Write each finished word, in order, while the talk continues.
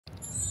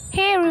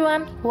Hey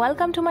everyone,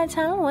 welcome to my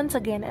channel once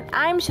again, and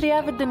I'm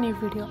Shreya with the new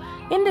video.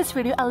 In this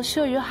video, I'll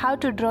show you how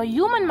to draw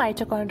human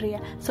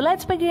mitochondria. So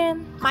let's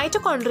begin.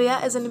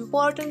 Mitochondria is an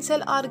important cell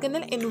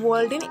organelle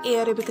involved in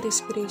aerobic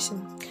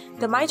respiration.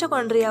 The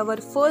mitochondria were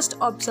first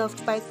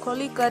observed by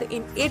Kolliker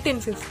in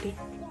 1850.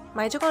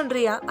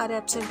 Mitochondria are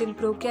absent in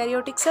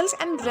prokaryotic cells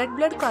and red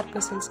blood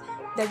corpuscles,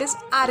 that is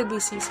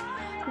RBCs.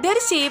 Their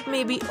shape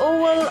may be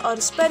oval or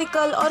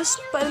spherical or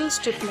spiral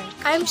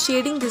strip-like. I am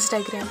shading this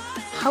diagram.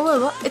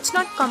 However, it's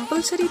not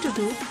compulsory to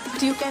do,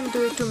 but you can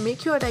do it to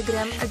make your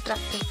diagram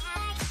attractive.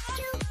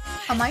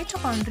 A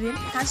mitochondrion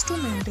has two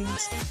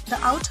membranes. The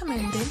outer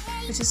membrane,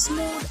 which is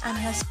smooth and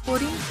has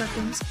porine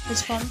proteins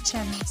which form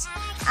channels,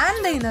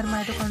 and the inner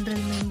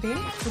mitochondrial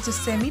membrane, which is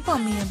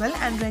semi-permeable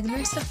and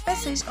regulates the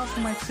passage of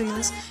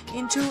materials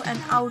into and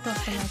out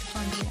of the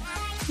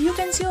mitochondria. You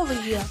can see over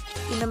here,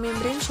 inner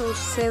membrane shows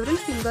several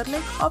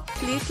finger-like or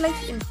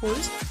plate-like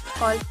infolds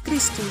called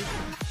cristae.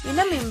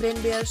 Inner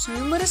membrane bears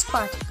numerous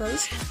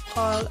particles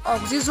called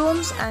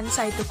oxysomes and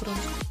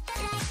cytochromes.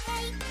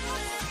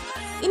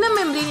 Inner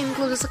membrane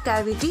encloses a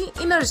cavity,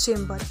 inner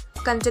chamber,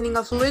 containing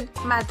a fluid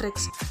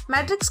matrix.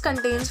 Matrix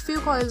contains few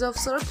coils of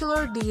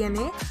circular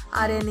DNA,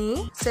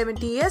 RNA,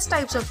 70S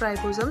types of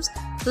ribosomes,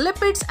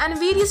 lipids and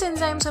various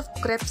enzymes of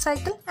Krebs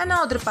cycle and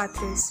other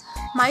pathways.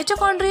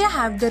 Mitochondria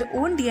have their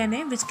own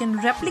DNA which can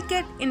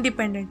replicate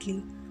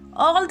independently.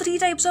 All three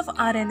types of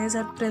RNAs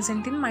are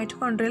present in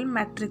mitochondrial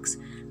matrix,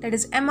 that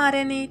is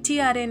mRNA,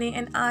 tRNA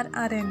and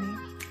rRNA.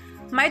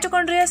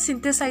 Mitochondria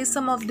synthesize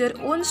some of their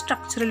own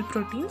structural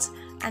proteins,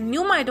 and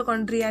new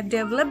mitochondria are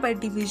developed by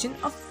division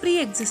of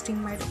pre-existing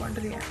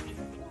mitochondria.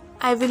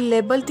 I will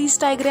label this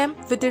diagram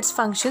with its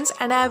functions,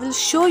 and I will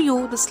show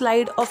you the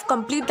slide of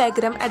complete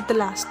diagram at the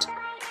last.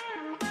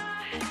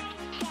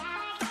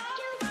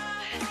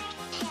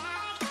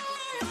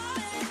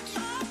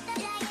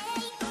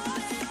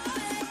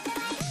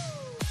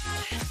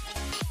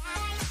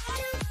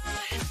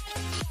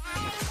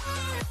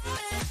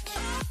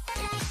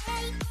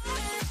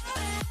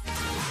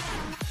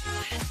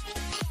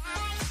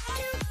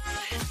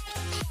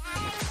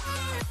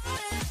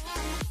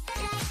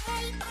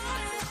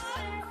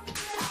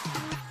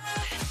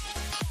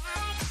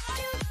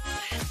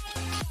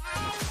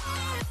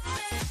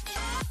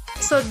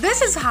 So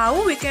this is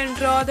how we can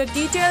draw the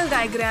detailed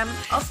diagram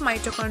of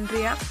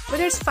mitochondria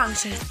with its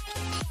functions.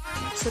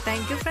 So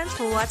thank you friends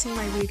for watching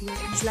my video.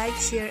 Please like,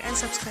 share and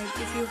subscribe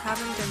if you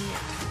haven't done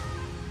yet.